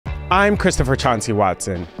I'm Christopher Chauncey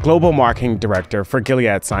Watson, Global Marketing Director for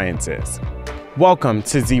Gilead Sciences. Welcome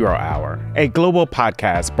to Zero Hour, a global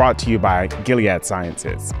podcast brought to you by Gilead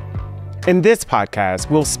Sciences. In this podcast,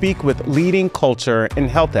 we'll speak with leading culture and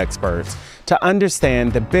health experts to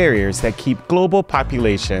understand the barriers that keep global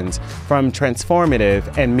populations from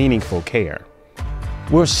transformative and meaningful care.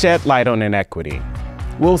 We'll shed light on inequity.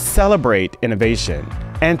 We'll celebrate innovation.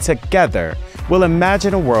 And together, we'll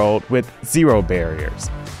imagine a world with zero barriers,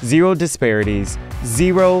 zero disparities,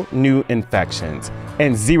 zero new infections,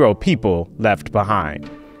 and zero people left behind.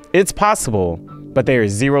 It's possible, but there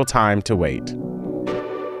is zero time to wait.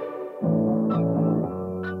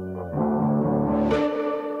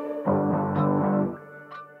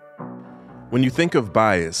 When you think of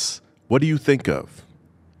bias, what do you think of?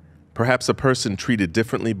 Perhaps a person treated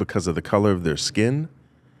differently because of the color of their skin?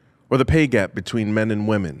 Or the pay gap between men and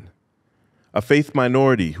women? A faith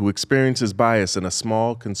minority who experiences bias in a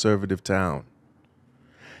small conservative town?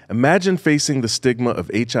 Imagine facing the stigma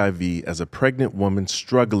of HIV as a pregnant woman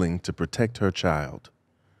struggling to protect her child.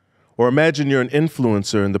 Or imagine you're an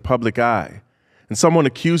influencer in the public eye and someone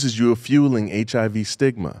accuses you of fueling HIV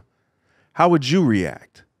stigma. How would you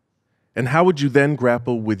react? And how would you then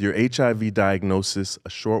grapple with your HIV diagnosis a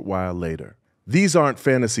short while later? These aren't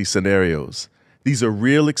fantasy scenarios. These are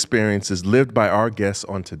real experiences lived by our guests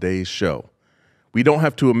on today's show. We don't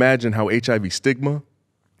have to imagine how HIV stigma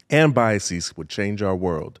and biases would change our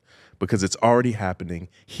world because it's already happening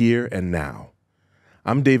here and now.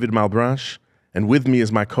 I'm David Malbranche, and with me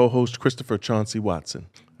is my co-host, Christopher Chauncey Watson.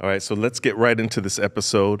 All right, so let's get right into this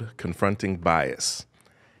episode, Confronting Bias.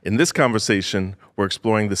 In this conversation, we're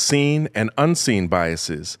exploring the seen and unseen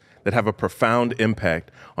biases that have a profound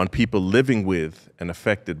impact on people living with and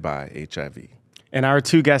affected by HIV. And our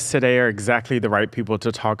two guests today are exactly the right people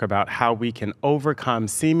to talk about how we can overcome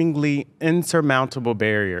seemingly insurmountable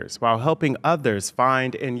barriers while helping others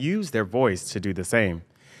find and use their voice to do the same.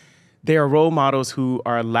 They are role models who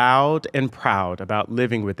are loud and proud about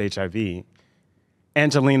living with HIV.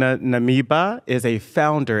 Angelina Namiba is a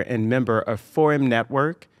founder and member of Forum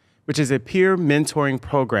Network, which is a peer mentoring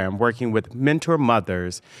program working with mentor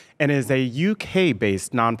mothers and is a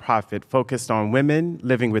UK-based nonprofit focused on women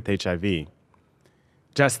living with HIV.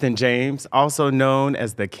 Justin James, also known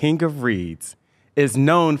as the King of Reads, is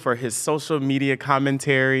known for his social media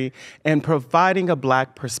commentary and providing a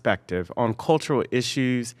Black perspective on cultural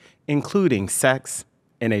issues, including sex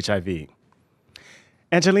and HIV.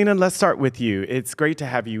 Angelina, let's start with you. It's great to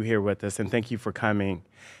have you here with us, and thank you for coming.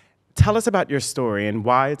 Tell us about your story and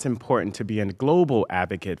why it's important to be a global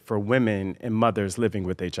advocate for women and mothers living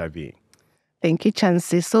with HIV. Thank you,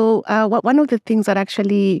 Chancey. So one of the things that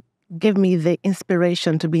actually gave me the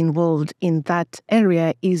inspiration to be involved in that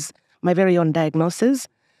area is my very own diagnosis.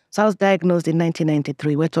 So I was diagnosed in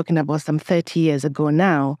 1993. We're talking about some 30 years ago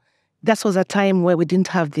now. That was a time where we didn't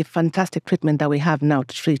have the fantastic treatment that we have now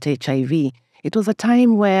to treat HIV. It was a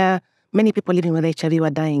time where many people living with HIV were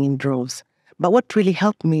dying in droves. But what really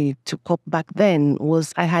helped me to cope back then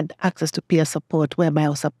was I had access to peer support, whereby I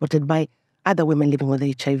was supported by other women living with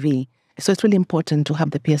HIV. So it's really important to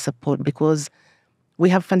have the peer support because we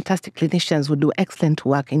have fantastic clinicians who do excellent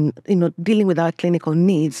work in dealing with our clinical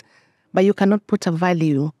needs, but you cannot put a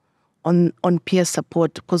value on peer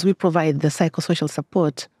support because we provide the psychosocial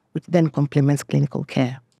support, which then complements clinical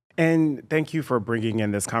care. And thank you for bringing in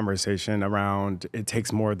this conversation around it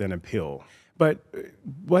takes more than a pill. But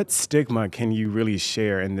what stigma can you really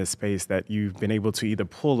share in this space that you've been able to either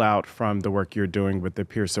pull out from the work you're doing with the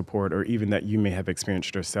peer support or even that you may have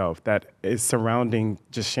experienced yourself that is surrounding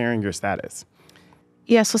just sharing your status?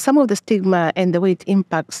 Yeah, so some of the stigma and the way it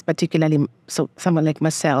impacts particularly someone like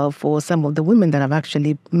myself or some of the women that I've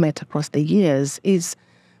actually met across the years is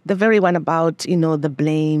the very one about, the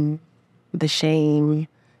blame, the shame.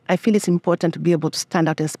 I feel it's important to be able to stand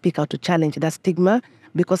out and speak out to challenge that stigma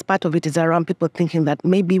because part of it is around people thinking that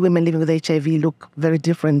maybe women living with HIV look very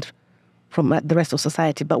different from the rest of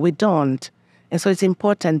society, but we don't. And so it's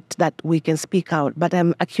important that we can speak out. But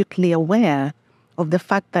I'm acutely aware of the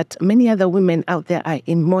fact that many other women out there are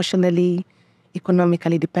emotionally,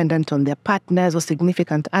 economically dependent on their partners or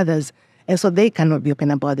significant others, and so they cannot be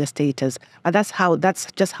open about their status. But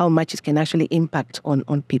that's just how much it can actually impact on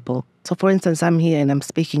people. So for instance, I'm here and I'm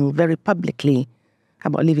speaking very publicly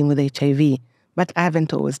about living with HIV, but I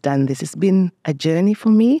haven't always done this. It's been a journey for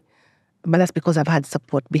me, but that's because I've had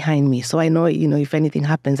support behind me. So I know, if anything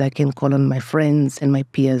happens, I can call on my friends and my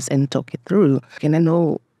peers and talk it through. And I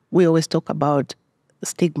know we always talk about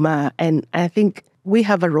stigma, and I think we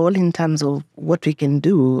have a role in terms of what we can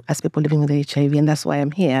do as people living with HIV, and that's why I'm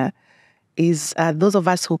here. is those of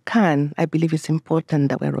us who can, I believe it's important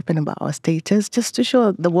that we're open about our status, just to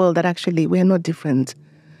show the world that actually we're not different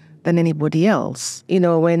than anybody else. You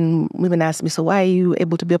know, when women ask me, so why are you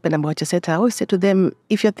able to be open about your status? I always say to them,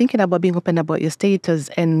 if you're thinking about being open about your status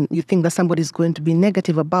and you think that somebody's going to be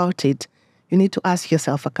negative about it, you need to ask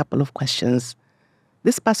yourself a couple of questions.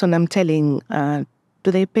 This person I'm telling,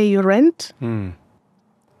 do they pay your rent? Do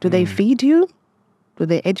they feed you? Do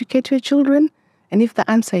they educate your children? And if the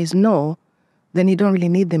answer is no, then you don't really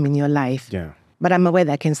need them in your life. Yeah. But I'm aware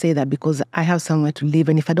that I can say that because I have somewhere to live.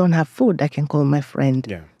 And if I don't have food, I can call my friend.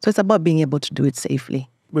 Yeah. So it's about being able to do it safely.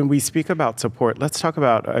 When we speak about support, let's talk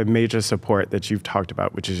about a major support that you've talked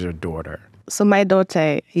about, which is your daughter. So my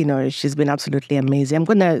daughter, you know, she's been absolutely amazing. I'm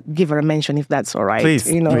going to give her a mention if that's all right.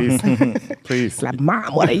 Please, you know. please. Like,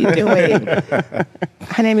 Mom, what are you doing?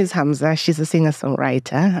 Her name is Hamza. She's a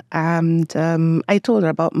singer-songwriter. And I told her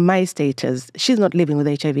about my status. She's not living with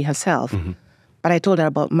HIV herself. But I told her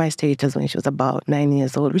about my status when she was about 9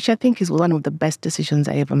 years old, which I think is one of the best decisions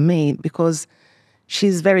I ever made because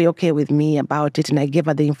she's very okay with me about it and I gave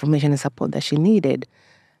her the information and support that she needed.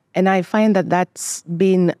 And I find that that's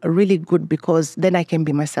been really good because then I can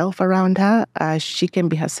be myself around her. She can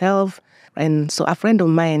be herself. And so a friend of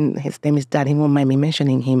mine, his name is Dan, he won't mind me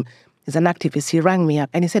mentioning him, he's an activist. He rang me up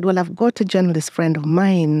and he said, well, I've got a journalist friend of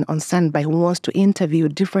mine on standby who wants to interview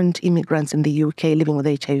different immigrants in the UK living with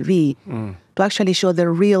HIV to actually show the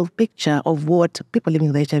real picture of what people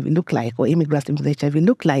living with HIV look like or immigrants living with HIV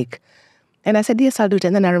look like. And I said, yes, I'll do it.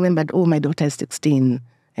 And then I remembered, oh, my daughter is 16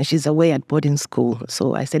 and she's away at boarding school.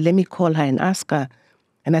 So I said, let me call her and ask her.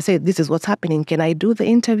 And I said, this is what's happening. Can I do the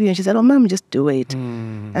interview? And she said, oh, Mom, just do it.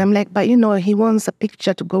 And I'm like, but you know, he wants a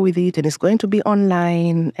picture to go with it and it's going to be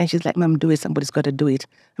online. And she's like, Mom, do it. Somebody's got to do it.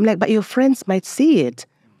 I'm like, but your friends might see it.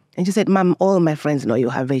 And she said, Mom, all my friends know you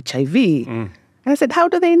have HIV. And I said, how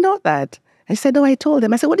do they know that? And she said, oh, I told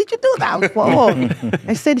them. I said, what did you do that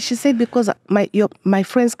for? She said, because my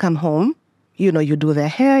friends come home, you know, you do their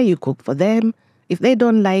hair, you cook for them. If they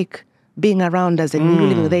don't like being around us and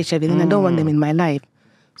living with HIV, then I don't want them in my life.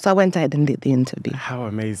 So I went ahead and did the interview. How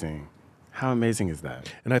amazing. How amazing is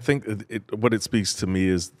that? And I think what it speaks to me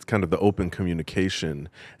is kind of the open communication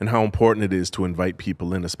and how important it is to invite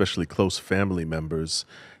people in, especially close family members,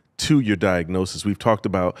 to your diagnosis. We talk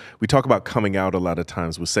about coming out a lot of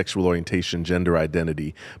times with sexual orientation, gender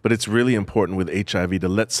identity, but it's really important with HIV to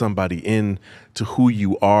let somebody in to who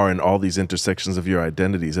you are and all these intersections of your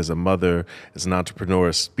identities as a mother, as an entrepreneur,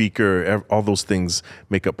 a speaker, all those things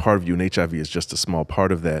make up part of you, and HIV is just a small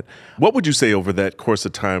part of that. What would you say over that course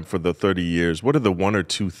of time for the 30 years, what are the one or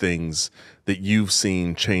two things that you've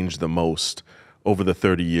seen change the most over the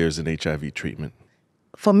 30 years in HIV treatment?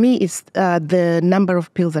 For me, it's the number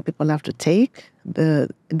of pills that people have to take, the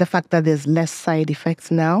fact that there's less side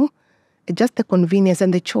effects now, just the convenience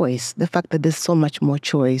and the choice, the fact that there's so much more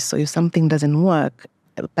choice. So if something doesn't work,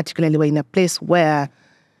 particularly when in a place where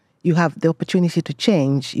you have the opportunity to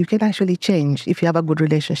change, you can actually change if you have a good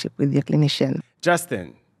relationship with your clinician.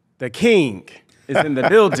 Justin, the king, is in the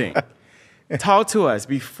building. Talk to us.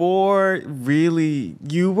 Before, really,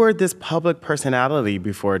 you were this public personality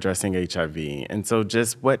before addressing HIV. And so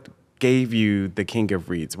just what gave you the King of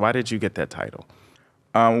Reads? Why did you get that title?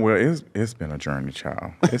 Well, it's been a journey,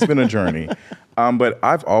 child. It's been a journey. But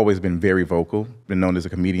I've always been very vocal, been known as a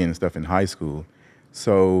comedian and stuff in high school.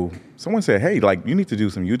 So someone said, hey, like, you need to do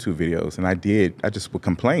some YouTube videos. And I did. I just would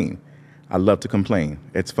complain. I love to complain.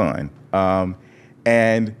 It's fun.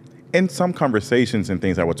 And in some conversations and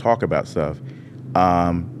things, I would talk about stuff,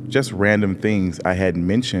 just random things I had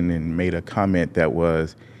mentioned and made a comment that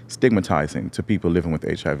was stigmatizing to people living with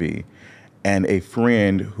HIV. And a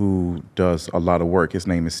friend who does a lot of work, his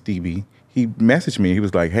name is Stevie, he messaged me. He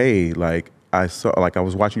was like, hey, like, I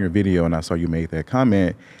was watching your video and I saw you made that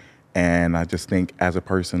comment. And I just think as a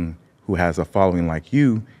person who has a following like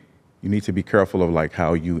you need to be careful of like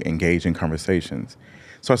how you engage in conversations.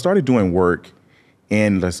 So I started doing work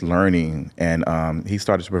in just learning, and he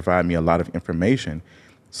started to provide me a lot of information.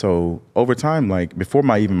 So over time, like before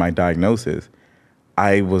my diagnosis,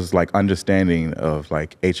 I was like understanding of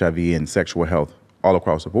like HIV and sexual health all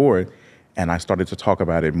across the board, and I started to talk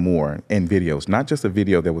about it more in videos, not just a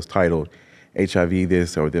video that was titled HIV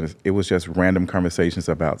this or this. It was just random conversations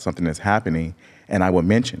about something that's happening, and I would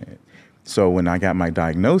mention it. So when I got my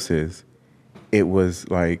diagnosis, it was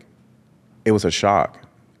a shock.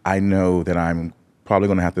 I know that I'm probably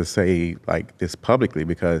going to have to say like this publicly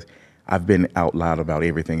because I've been out loud about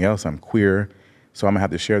everything else. I'm queer, so I'm gonna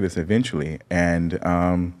have to share this eventually. And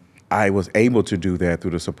I was able to do that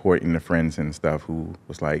through the support and the friends and stuff who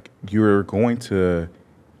was like, you're going to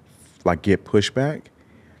like get pushback,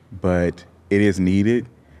 but it is needed.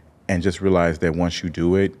 And just realize that once you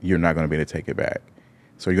do it, you're not going to be able to take it back.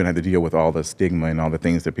 So you're going to have to deal with all the stigma and all the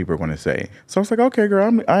things that people are going to say. So it's like, okay,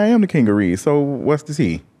 girl, I am the king of reeds. So what's the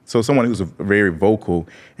tea? So someone who's very vocal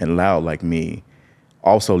and loud like me,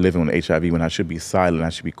 also living with HIV when I should be silent, I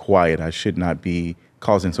should be quiet, I should not be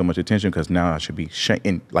causing so much attention because now I should be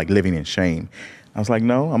living in shame. I was like,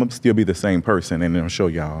 no, I'm going to still be the same person, and I'm going to show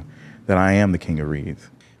y'all that I am the king of reeds.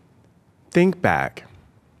 Think back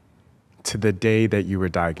to the day that you were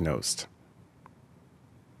diagnosed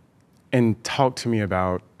and talk to me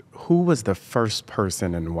about who was the first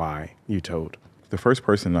person and why you told. The first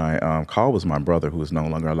person I called was my brother, who is no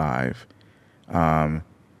longer alive. And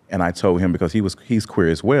I told him because he's queer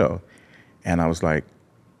as well. And I was like,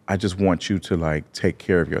 I just want you to like take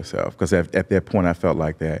care of yourself. Because at that point, I felt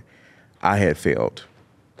like that I had failed.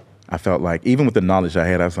 I felt like even with the knowledge I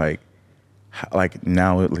had, I was like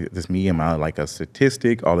now it's me, am I like a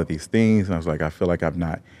statistic, all of these things. And I was like, I feel like I've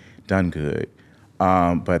not done good.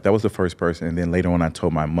 But that was the first person. And then later on, I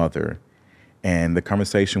told my mother. And the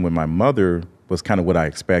conversation with my mother was kind of what I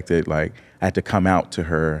expected. Like I had to come out to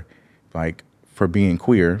her like for being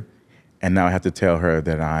queer. And now I have to tell her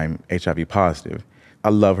that I'm HIV positive. I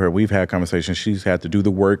love her. We've had conversations. She's had to do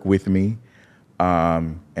the work with me.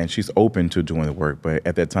 And she's open to doing the work. But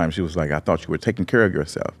at that time, she was like, I thought you were taking care of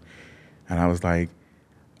yourself. And I was like,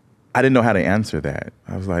 I didn't know how to answer that.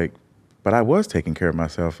 I was like, but I was taking care of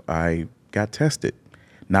myself. I got tested.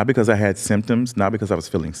 Not because I had symptoms, not because I was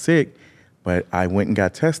feeling sick, but I went and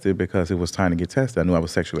got tested because it was time to get tested. I knew I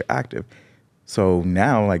was sexually active. So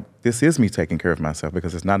now, like, this is me taking care of myself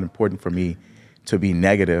because it's not important for me to be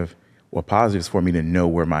negative or positive. It's for me to know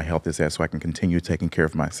where my health is at so I can continue taking care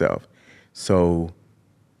of myself. So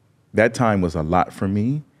that time was a lot for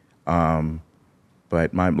me.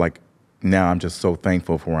 But now I'm just so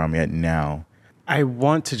thankful for where I'm at now. I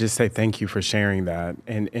want to just say thank you for sharing that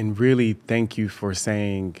and really thank you for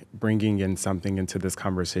bringing in something into this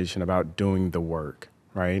conversation about doing the work,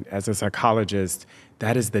 right? As a psychologist,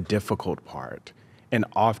 that is the difficult part. And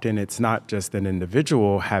often it's not just an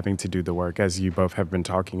individual having to do the work, as you both have been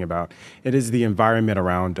talking about. It is the environment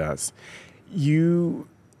around us. You,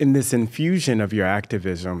 in this infusion of your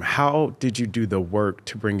activism, how did you do the work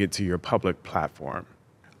to bring it to your public platform?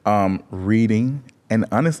 Reading and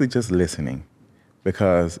honestly just listening,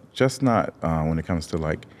 because just not when it comes to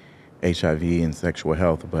like HIV and sexual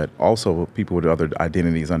health, but also people with other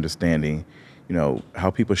identities, understanding, how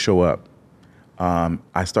people show up.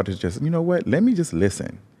 I started to just, let me just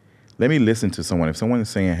listen. Let me listen to someone. If someone is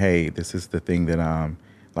saying, hey, this is the thing that I'm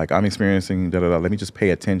experiencing, let me just pay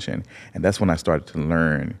attention. And that's when I started to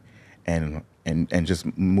learn and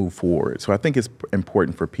just move forward. So I think it's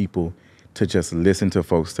important for people to just listen to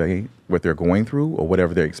folks say what they're going through or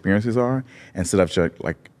whatever their experiences are, instead of just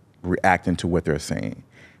reacting to what they're saying.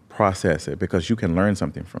 Process it, because you can learn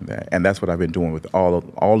something from that. And that's what I've been doing with all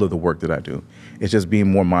of the work that I do. It's just being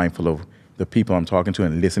more mindful of the people I'm talking to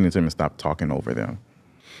and listening to them and stop talking over them.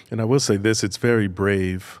 And I will say this, it's very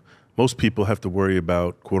brave. Most people have to worry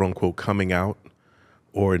about, quote unquote, coming out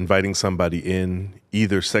or inviting somebody in,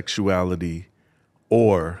 either sexuality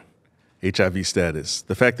or HIV status.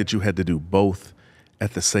 The fact that you had to do both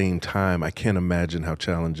at the same time, I can't imagine how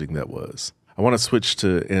challenging that was. I want to switch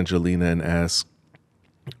to Angelina and ask,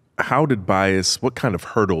 how did bias, what kind of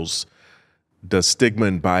hurdles does stigma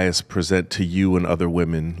and bias present to you and other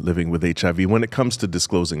women living with HIV when it comes to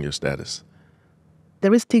disclosing your status?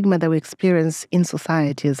 There is stigma that we experience in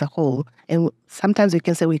society as a whole. And sometimes we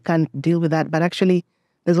can say we can't deal with that, but actually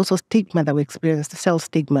there's also stigma that we experience, the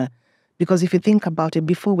self-stigma. Because if you think about it,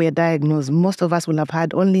 before we're diagnosed, most of us will have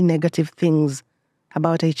had only negative things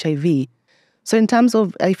about HIV. So in terms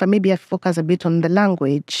of, if I focus a bit on the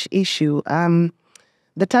language issue,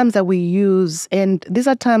 the terms that we use, and these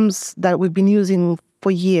are terms that we've been using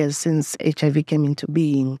for years since HIV came into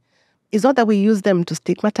being. It's not that we use them to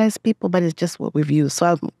stigmatize people, but it's just what we've used.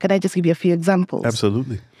 So can I just give you a few examples?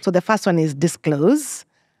 Absolutely. So the first one is disclose.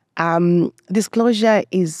 Disclosure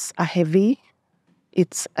is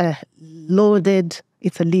it's a loaded,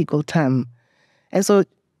 it's a legal term. And so,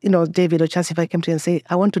 David or Chance, if I came to you and say,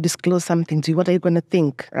 I want to disclose something to you, what are you going to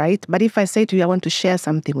think, right? But if I say to you, I want to share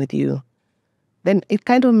something with you, then it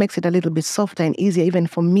kind of makes it a little bit softer and easier, even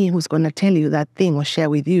for me who's going to tell you that thing or share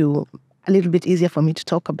with you, a little bit easier for me to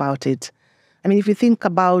talk about it. I mean, if you think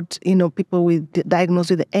about, people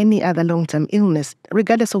diagnosed with any other long-term illness,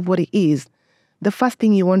 regardless of what it is, the first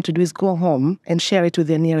thing you want to do is go home and share it with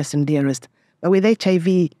your nearest and dearest. But with HIV,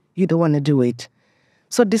 you don't want to do it.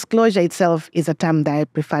 So disclosure itself is a term that I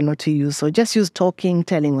prefer not to use. So just use talking,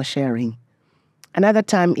 telling, or sharing. Another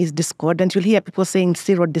term is discordant. You'll hear people saying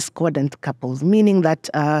serodiscordant couples, meaning that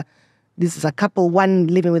this is a couple, one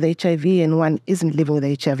living with HIV and one isn't living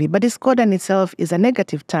with HIV. But discordant itself is a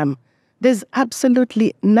negative term. There's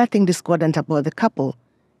absolutely nothing discordant about the couple.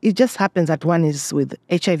 It just happens that one is with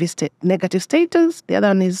HIV negative status, the other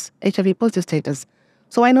one is HIV positive status.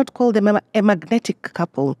 So why not call them a magnetic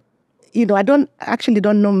couple? I don't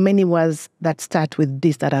know many words that start with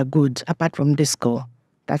this that are good, apart from disco.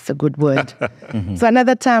 That's a good word. Mm-hmm. So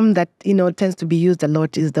another term that, tends to be used a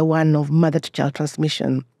lot is the one of mother-to-child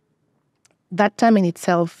transmission. That term in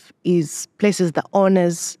itself places the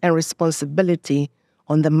onus and responsibility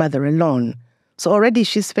on the mother alone. So already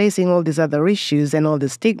she's facing all these other issues and all the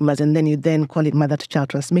stigmas, and then you call it mother-to-child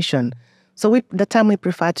transmission. So the term we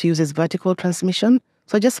prefer to use is vertical transmission.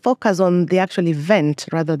 So just focus on the actual event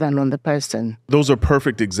rather than on the person. Those are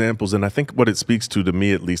perfect examples. And I think what it speaks to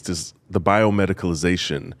me at least, is the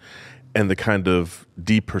biomedicalization and the kind of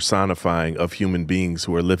depersonifying of human beings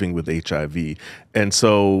who are living with HIV. And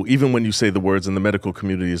so even when you say the words, and the medical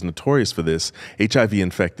community is notorious for this, HIV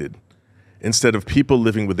infected, instead of people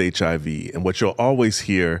living with HIV. And what you'll always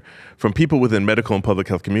hear from people within medical and public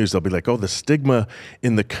health communities, they'll be like, oh, the stigma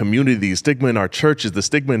in the community, the stigma in our churches, the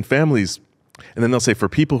stigma in families. And then they'll say, for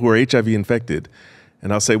people who are HIV infected.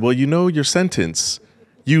 And I'll say, well, your sentence,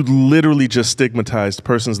 you literally just stigmatized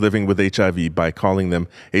persons living with HIV by calling them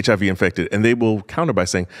HIV infected. And they will counter by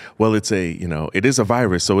saying, well, it is a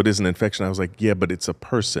virus, so it is an infection. I was like, yeah, but it's a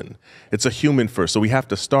person. It's a human first. So we have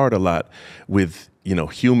to start a lot with,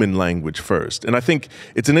 human language first. And I think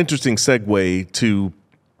it's an interesting segue to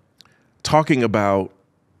talking about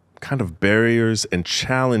kind of barriers and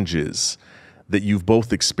challenges that you've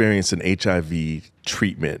both experienced in HIV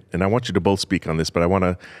treatment. And I want you to both speak on this, but I want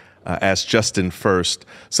to ask Justin first.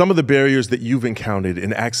 Some of the barriers that you've encountered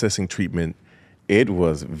in accessing treatment. It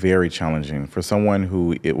was very challenging for someone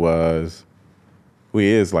who is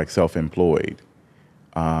like self-employed.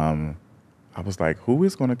 I was like, who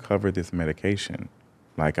is going to cover this medication?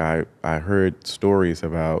 Like I heard stories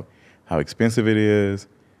about how expensive it is.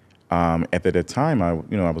 At the time, I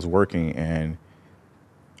was working and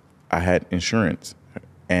I had insurance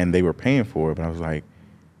and they were paying for it, but I was like,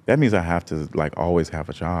 that means I have to always have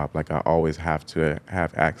a job. I always have to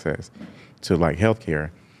have access to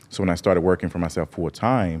healthcare. So when I started working for myself full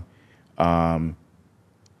time, I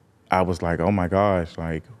was like, oh my gosh,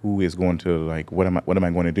 who is going to what am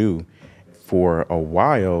I going to do? For a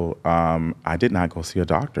while, I did not go see a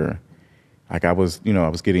doctor. I was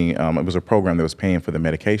getting, it was a program that was paying for the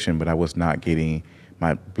medication, but I was not getting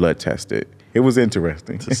my blood tested. It was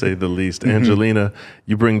interesting. To say the least. Angelina,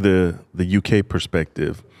 you bring the UK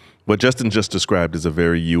perspective. What Justin just described is a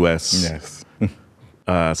very US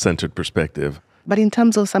centered perspective. But in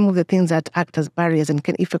terms of some of the things that act as barriers, and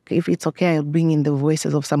if it's okay, I'll bring in the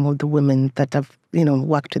voices of some of the women that I've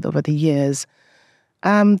worked with over the years.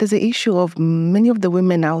 There's the issue of many of the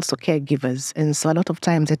women are also caregivers. And so a lot of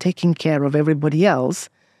times they're taking care of everybody else.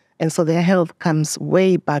 And so their health comes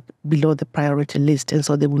way back below the priority list. And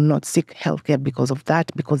so they will not seek healthcare because of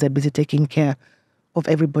that, because they're busy taking care of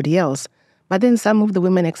everybody else. But then some of the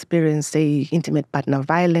women experience, say, intimate partner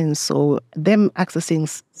violence. So them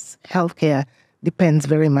accessing healthcare depends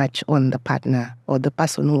very much on the partner or the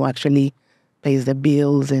person who actually pays the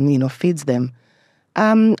bills and, feeds them.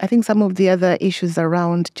 I think some of the other issues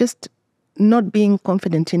around just not being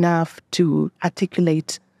confident enough to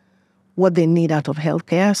articulate what they need out of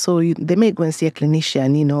healthcare. So they may go and see a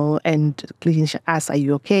clinician, and the clinician asks, are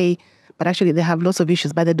you okay? But actually they have lots of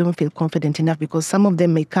issues, but they don't feel confident enough because some of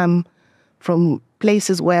them may come from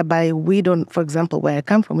places whereby we don't, for example, where I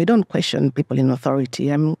come from, we don't question people in authority.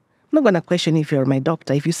 I'm not going to question if you're my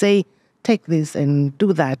doctor. If you say, take this and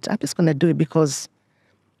do that, I'm just going to do it because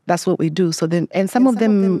that's what we do. So then, and some of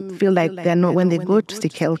them feel like they're not, when they go to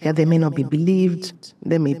seek healthcare, they may not be believed,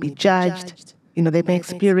 they may be judged, they may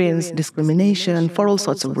experience discrimination for all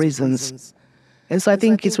sorts of reasons. And so I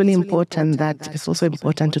think it's really important that it's also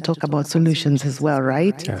important to talk about solutions as well,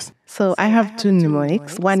 right? Yes. So I have two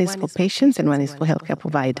mnemonics. One is for patients and one is for healthcare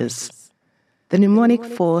providers. The mnemonic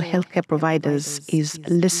for healthcare providers is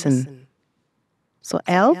listen. So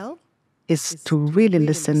L is to really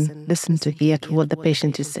listen to hear to what the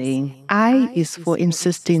patient is saying. I is for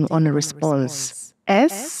insisting on a response.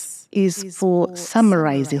 S is for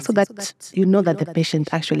summarizing so that you know that the patient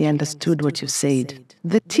actually understood what you said.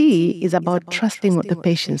 The T is about trusting what the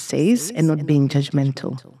patient says and not being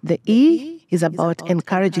judgmental. The E is about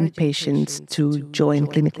encouraging patients to join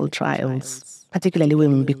clinical trials. particularly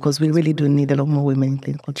women, because we really do need a lot more women in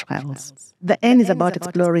clinical trials. The N is about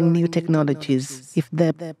exploring new technologies. If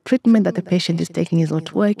the treatment that the patient is taking is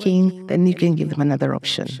not working, then you can give them another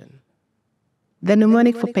option. The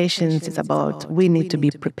mnemonic for patients is about we need to be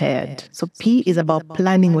prepared. So P is about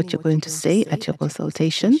planning what you're going to say at your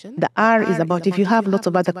consultation. The R is about if you have lots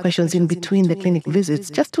of other questions in between the clinic visits,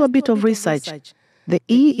 just do a bit of research. The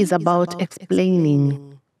E is about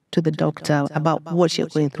explaining to the doctor about what you're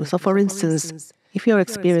going through. So for instance, if you're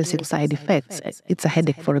experiencing side effects, it's a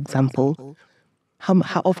headache, for example,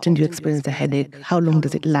 how often do you experience a headache? How long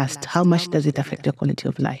does it last? How much does it affect your quality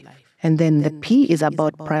of life? And then the P is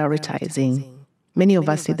about prioritizing. Many of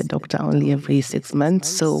us see the doctor only every 6 months,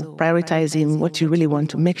 so prioritizing what you really want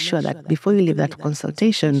to make sure that before you leave that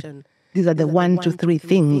consultation, these are the 1 to 3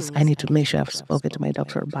 things I need to make sure I've spoken to my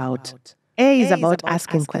doctor about. A is about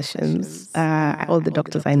asking questions. All the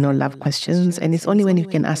doctors I know love questions, and it's only when you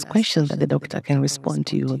can ask questions that the doctor can respond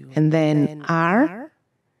to you. And then R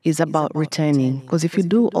is about returning, because if you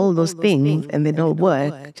do all those things and they don't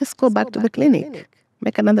work, just go back to the clinic,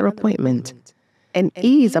 make another appointment. And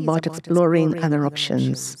E is about exploring other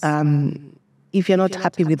options. If you're not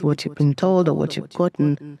happy with what you've been told or what you've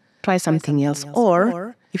gotten, try something else.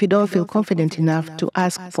 Or if you don't feel confident enough to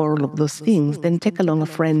ask for all of those things, then take along a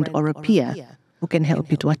friend or a peer who can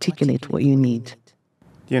help you to articulate what you need.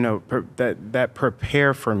 You know, that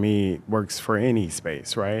prepare for me works for any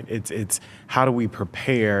space, right? It's how do we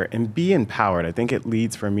prepare and be empowered? I think it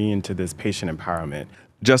leads for me into this patient empowerment.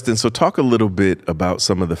 Justin, so talk a little bit about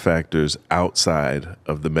some of the factors outside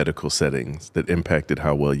of the medical settings that impacted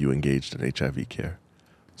how well you engaged in HIV care.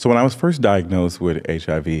 So when I was first diagnosed with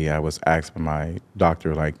HIV, I was asked by my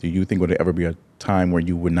doctor, like, do you think would there ever be a time where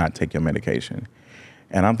you would not take your medication?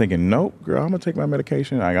 And I'm thinking, nope, girl, I'm gonna take my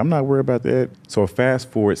medication. Like, I'm not worried about that. So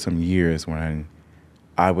fast forward some years when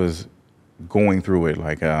I was going through it,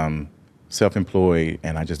 like self-employed,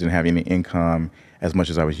 and I just didn't have any income as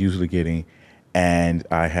much as I was usually getting. And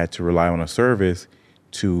I had to rely on a service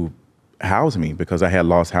to house me because I had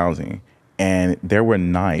lost housing. And there were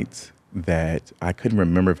nights that I couldn't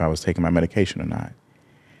remember if I was taking my medication or not.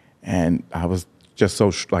 And I was just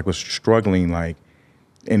was struggling, like,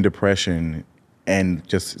 in depression and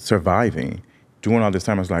just surviving. During all this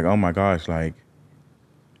time, I was like, oh my gosh, like,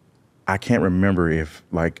 I can't remember if,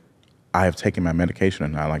 like, I have taken my medication or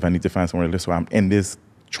not. Like, I need to find somewhere to live. So I'm in this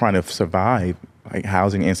trying to survive, like,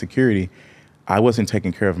 housing insecurity. I wasn't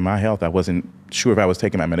taking care of my health. I wasn't sure if I was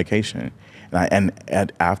taking my medication. And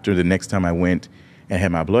after the next time I went and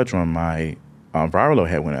had my blood drawn, my viral load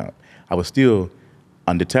had went up. I was still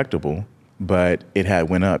undetectable, but it had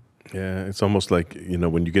went up. Yeah, it's almost like, you know,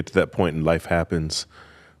 when you get to that point and life happens,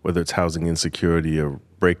 whether it's housing insecurity or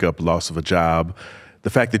breakup, loss of a job, the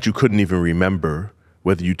fact that you couldn't even remember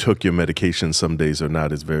whether you took your medication some days or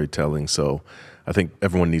not is very telling. So I think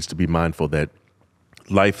everyone needs to be mindful that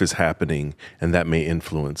life is happening, and that may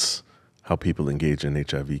influence how people engage in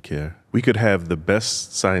HIV care. We could have the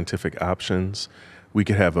best scientific options. We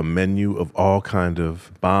could have a menu of all kind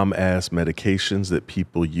of bomb-ass medications that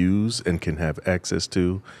people use and can have access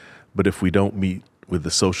to. But if we don't meet with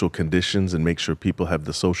the social conditions and make sure people have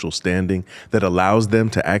the social standing that allows them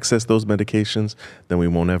to access those medications, then we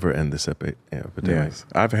won't ever end this epidemic. Yes,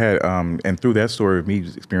 I've had, and through that story of me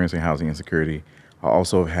experiencing housing insecurity, I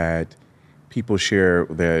also had people share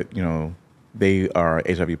that, you know, they are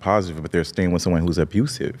HIV positive, but they're staying with someone who's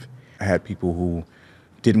abusive. I had people who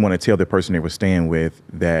didn't want to tell the person they were staying with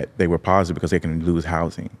that they were positive because they can lose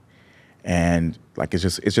housing. And like, it's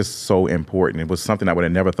just so important. It was something I would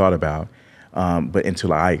have never thought about, but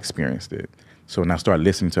until I experienced it. So when I started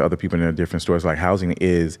listening to other people in their different stories, like, housing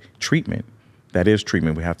is treatment. That is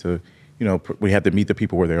treatment. We have to, you know, we have to meet the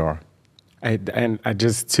people where they are. And I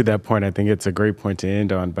just, to that point, I think it's a great point to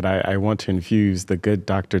end on, but I want to infuse the good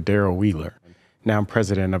Dr. Daryl Wheeler. Now I'm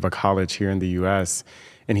president of a college here in the U.S.,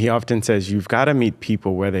 and he often says, you've got to meet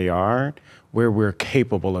people where they are, where we're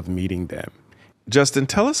capable of meeting them. Justin,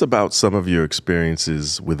 tell us about some of your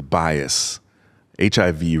experiences with bias,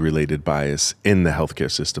 HIV-related bias in the healthcare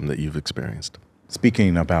system that you've experienced.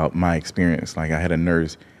 Speaking about my experience, like, I had a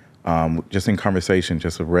nurse, just in conversation,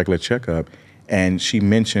 just a regular checkup, and she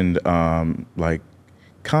mentioned, like,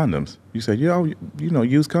 condoms. You said, you know,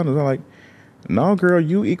 use condoms. I'm like, no, girl,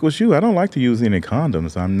 you equals you. I don't like to use any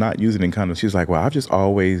condoms. I'm not using any condoms. She's like, well, I've just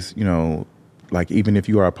always, you know, like, even if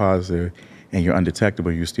you are positive and you're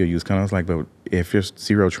undetectable, you still use condoms. I was like, but if there's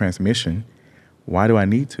zero transmission, why do I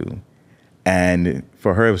need to? And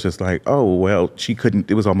for her, it was just like, oh, well, she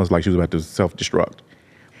couldn't. It was almost like she was about to self-destruct.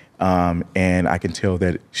 And I can tell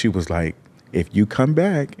that she was like, if you come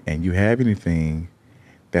back and you have anything,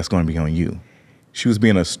 that's going to be on you. she was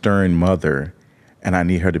being a stern mother, and I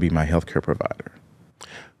need her to be my healthcare provider.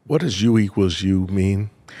 What does U equals U mean?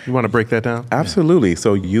 You want to break that down? Absolutely.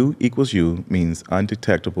 So U equals U means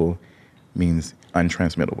undetectable, means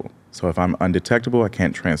untransmittable. So if I'm undetectable, I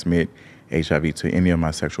can't transmit HIV to any of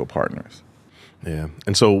my sexual partners. Yeah.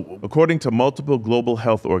 And so, according to multiple global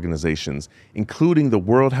health organizations, including the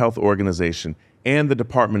World Health Organization and the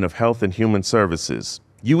Department of Health and Human Services,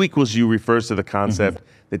 U equals U refers to the concept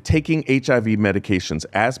that taking HIV medications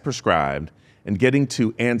as prescribed and getting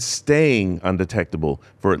to and staying undetectable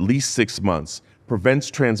for at least 6 months prevents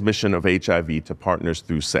transmission of HIV to partners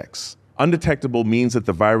through sex. Undetectable means that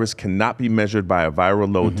the virus cannot be measured by a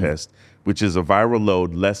viral load test, which is a viral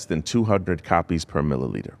load less than 200 copies per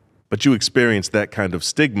milliliter. But you experienced that kind of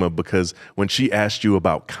stigma because when she asked you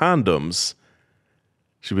about condoms,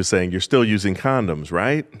 she was saying, you're still using condoms,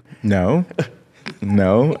 right? No,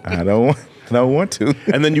 no, I don't want to.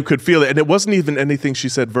 And then you could feel it. And it wasn't even anything she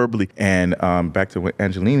said verbally. And back to what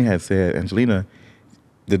Angelina had said, Angelina,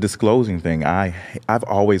 the disclosing thing, I've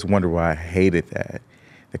always wondered why I hated that.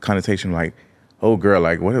 The connotation like, oh girl,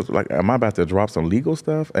 like what is, like, am I about to drop some legal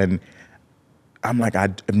stuff? And I'm like,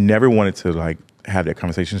 I've never wanted to like have that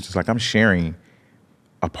conversation. It's just like, I'm sharing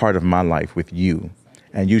a part of my life with you,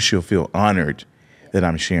 and you should feel honored that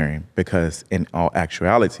I'm sharing, because in all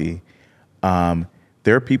actuality,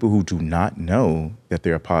 there are people who do not know that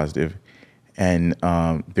they're positive, and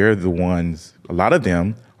they're the ones, a lot of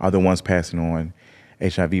them are the ones passing on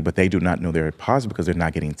HIV, but they do not know they're positive because they're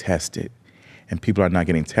not getting tested. And people are not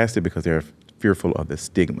getting tested because they're fearful of the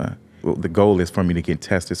stigma. Well, the goal is for me to get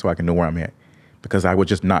tested so I can know where I'm at, because I would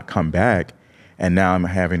just not come back, and now I'm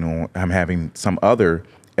having some other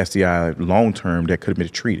STI long-term that could have been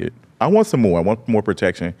treated. I want some more. I want more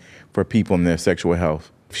protection for people in their sexual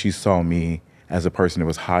health. If she saw me as a person that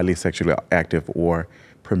was highly sexually active or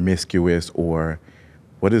promiscuous, or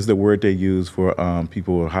what is the word they use for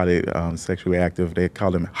people who are highly sexually active? They call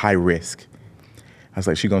them high risk. I was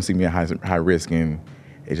like, she's gonna see me at high risk, and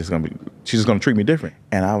she's just gonna treat me different.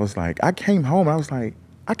 And I was like, I came home, I was like,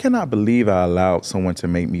 I cannot believe I allowed someone to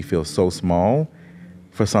make me feel so small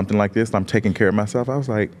for something like this. I'm taking care of myself. I was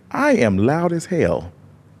like, I am loud as hell.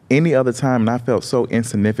 Any other time, and I felt so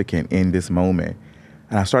insignificant in this moment.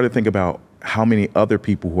 And I started to think about how many other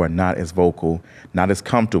people who are not as vocal, not as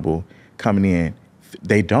comfortable coming in,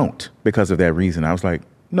 they don't because of that reason. I was like,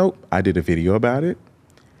 nope, I did a video about it.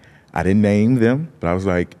 I didn't name them, but I was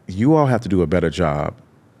like, you all have to do a better job.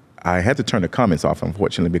 I had to turn the comments off,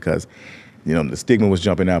 unfortunately, because the stigma was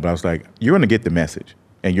jumping out, but I was like, you're gonna get the message,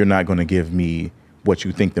 and you're not gonna give me what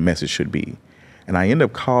you think the message should be. And I end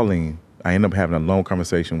up having a long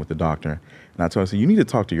conversation with the doctor, and I told her, I said, you need to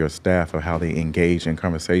talk to your staff of how they engage in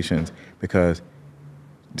conversations, because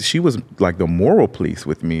she was like the moral police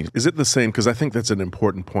with me. Is it the same? Because I think that's an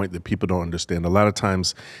important point that people don't understand. A lot of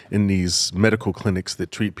times in these medical clinics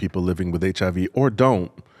that treat people living with HIV or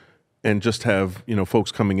don't, and just have,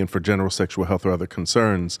 folks coming in for general sexual health or other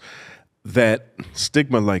concerns, that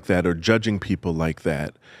stigma like that or judging people like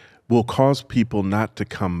that will cause people not to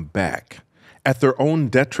come back at their own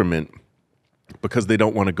detriment because they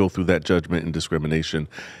don't want to go through that judgment and discrimination.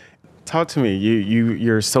 Talk to me.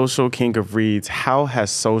 You're social king of reads. How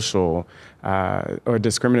has social or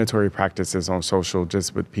discriminatory practices on social,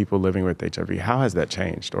 just with people living with HIV, how has that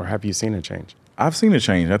changed, or have you seen it change? I've seen it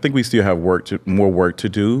change. I think we still have more work to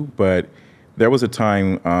do, but there was a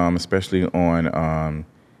time, especially on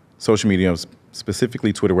social media,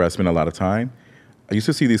 specifically Twitter, where I spent a lot of time. I used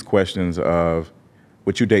to see these questions of,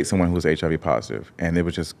 would you date someone who's HIV positive? And they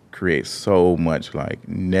would just create so much like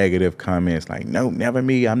negative comments, like, no, never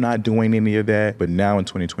me, I'm not doing any of that. But now in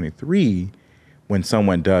 2023, when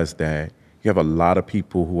someone does that, you have a lot of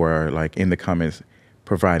people who are like in the comments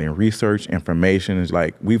providing research, information. It's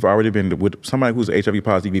like, we've already been, would somebody who's HIV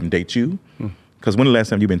positive even date you? Because when the last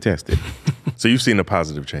time you've been tested? So you've seen a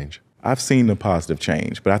positive change? I've seen a positive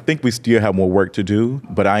change, but I think we still have more work to do.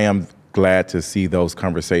 But I am glad to see those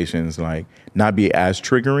conversations like not be as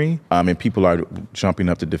triggering, and people are jumping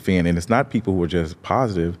up to defend. And it's not people who are just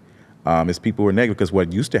positive, it's people who are negative, because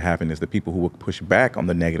what used to happen is the people who would push back on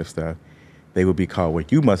the negative stuff, they would be called, well,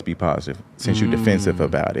 you must be positive since you're defensive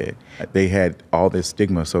about it. They had all this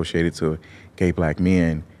stigma associated to gay black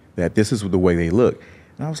men that this is the way they look.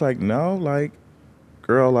 And I was like, no, like,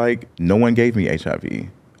 girl, like, no one gave me HIV.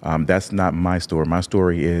 That's not my story. My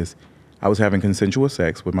story is I was having consensual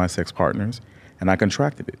sex with my sex partners, and I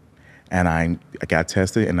contracted it. And I got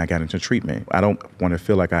tested, and I got into treatment. I don't want to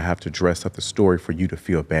feel like I have to dress up the story for you to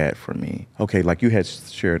feel bad for me. Okay, like you had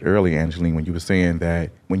shared earlier, Angelina, when you were saying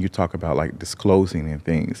that when you talk about like disclosing and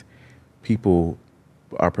things, people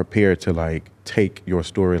are prepared to like take your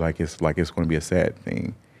story like it's going to be a sad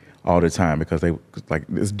thing all the time, because they like,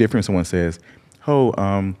 it's different. Someone says, "Oh,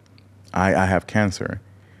 I have cancer."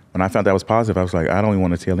 When I found that was positive, I was like, I don't even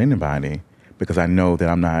want to tell anybody, because I know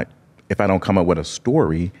that if I don't come up with a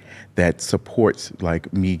story that supports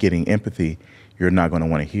like me getting empathy, you're not going to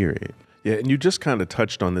want to hear it. Yeah, and you just kind of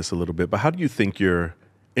touched on this a little bit, but how do you think your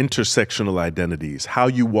intersectional identities, how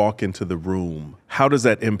you walk into the room, how does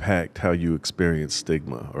that impact how you experience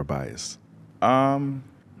stigma or bias?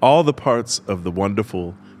 All the parts of the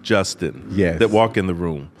wonderful Justin that walk in the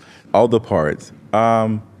room. All the parts.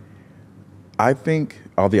 I think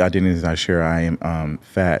all the identities I share, I am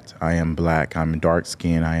fat, I am black, I'm dark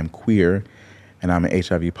skinned, I am queer, and I'm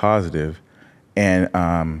HIV positive. And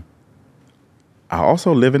I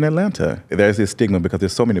also live in Atlanta. There's this stigma because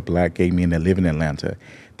there's so many black gay men that live in Atlanta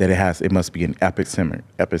that it must be an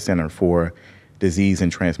epicenter for disease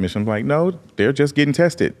and transmission. I'm like, no, they're just getting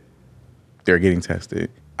tested. They're getting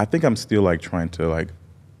tested. I think I'm still like trying to like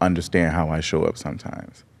understand how I show up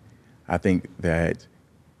sometimes. I think that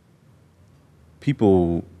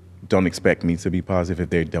people don't expect me to be positive if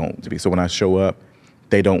they don't to be. So when I show up,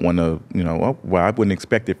 they don't want to, oh, well, I wouldn't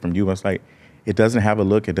expect it from you. I was like, it doesn't have a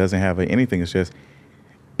look. It doesn't have anything.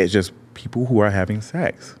 It's just people who are having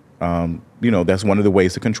sex. That's one of the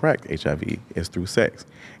ways to contract HIV is through sex.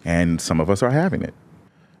 And some of us are having it.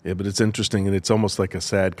 Yeah, but it's interesting, and it's almost like a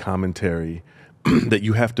sad commentary that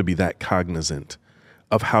you have to be that cognizant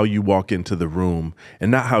of how you walk into the room and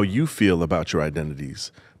not how you feel about your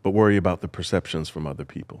identities, but worry about the perceptions from other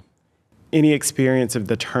people. Any experience of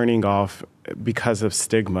the turning off because of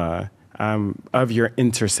stigma, of your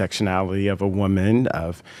intersectionality of a woman,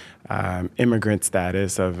 of immigrant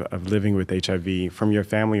status, of living with HIV from your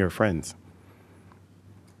family or friends?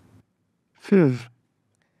 For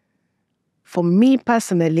me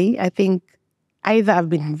personally, I think either I've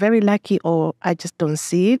been very lucky or I just don't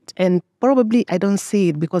see it. And probably I don't see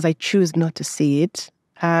it because I choose not to see it.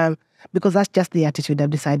 Because that's just the attitude I've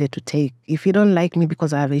decided to take. If you don't like me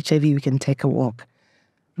because I have HIV, we can take a walk.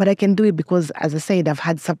 But I can do it because, as I said, I've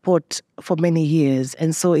had support for many years.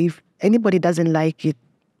 And so if anybody doesn't like it,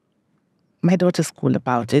 my daughter's cool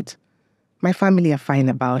about it. My family are fine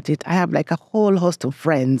about it. I have like a whole host of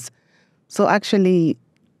friends. So actually,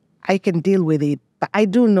 I can deal with it. But I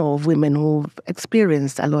do know of women who've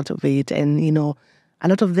experienced a lot of it. And, a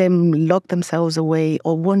lot of them lock themselves away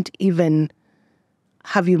or won't even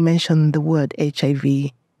have you mention the word HIV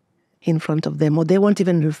in front of them, or they won't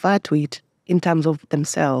even refer to it in terms of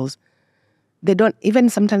themselves. They don't even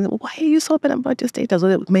sometimes, why are you so open about your status?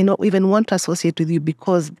 Or they may not even want to associate with you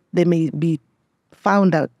because they may be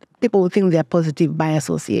found out. People will think they're positive by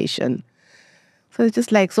association. So it's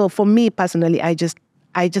just like, so for me personally, I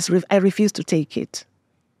refuse to take it.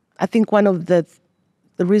 I think one of the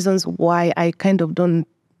reasons why I kind of don't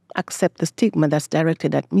accept the stigma that's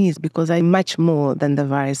directed at me is because I'm much more than the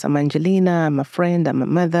virus. I'm Angelina, I'm a friend, I'm a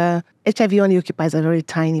mother. HIV only occupies a very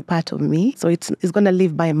tiny part of me, so it's going to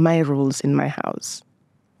live by my rules in my house.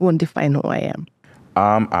 It won't define who I am.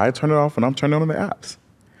 I turn it off when I'm turning on the apps.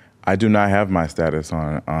 I do not have my status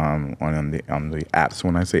on the apps.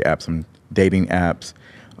 When I say apps, I'm dating apps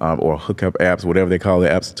or hookup apps, whatever they call the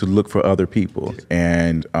apps, to look for other people.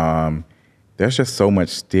 And there's just so much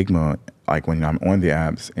stigma, like when I'm on the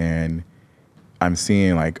apps and I'm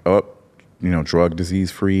seeing like, drug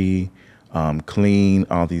disease free, clean,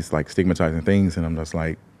 all these like stigmatizing things. And I'm just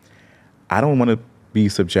like, I don't want to be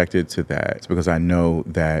subjected to that because I know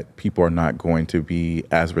that people are not going to be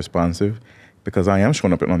as responsive because I am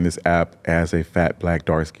showing up on this app as a fat, black,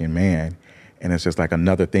 dark-skinned man. And it's just like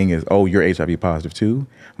another thing is, oh, you're HIV positive too?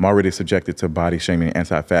 I'm already subjected to body shaming,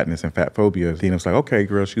 anti-fatness, and fat phobia. Then it's like, okay,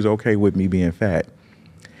 girl, she's okay with me being fat.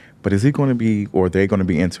 But is he going to be, or are they going to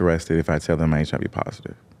be interested if I tell them I'm HIV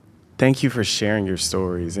positive? Thank you for sharing your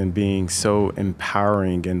stories and being so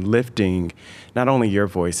empowering and lifting not only your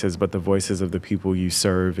voices, but the voices of the people you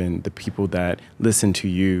serve and the people that listen to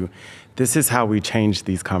you. This is how we change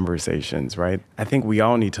these conversations, right? I think we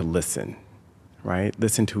all need to listen, right?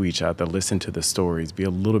 Listen to each other, listen to the stories, be a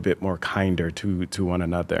little bit more kinder to one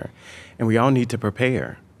another. And we all need to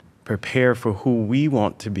prepare for who we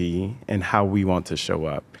want to be and how we want to show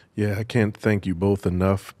up. Yeah, I can't thank you both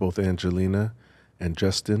enough, both Angelina and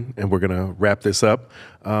Justin. And we're going to wrap this up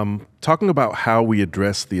talking about how we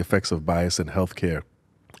address the effects of bias in healthcare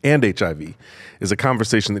and HIV is a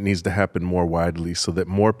conversation that needs to happen more widely so that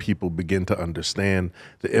more people begin to understand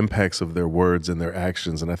the impacts of their words and their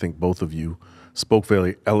actions. And I think both of you spoke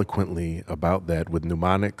very eloquently about that with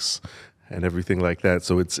mnemonics and everything like that.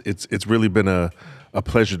 So it's really been a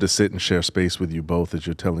pleasure to sit and share space with you both as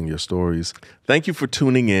you're telling your stories. Thank you for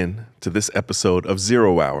tuning in to this episode of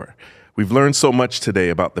Zero Hour. We've learned so much today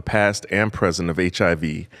about the past and present of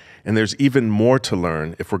HIV, and there's even more to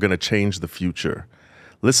learn if we're going to change the future.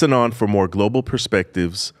 Listen on for more global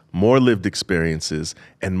perspectives, more lived experiences,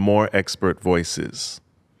 and more expert voices.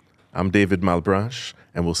 I'm David Malbranche,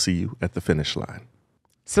 and we'll see you at the finish line.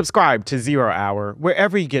 Subscribe to Zero Hour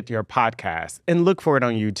wherever you get your podcasts and look for it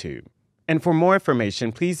on YouTube. And for more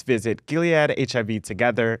information, please visit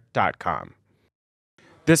GileadHIVtogether.com.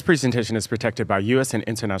 This presentation is protected by U.S. and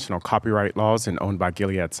international copyright laws and owned by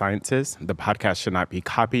Gilead Sciences. The podcast should not be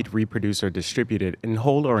copied, reproduced, or distributed in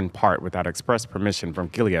whole or in part without express permission from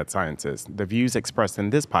Gilead Sciences. The views expressed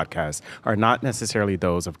in this podcast are not necessarily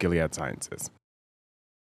those of Gilead Sciences.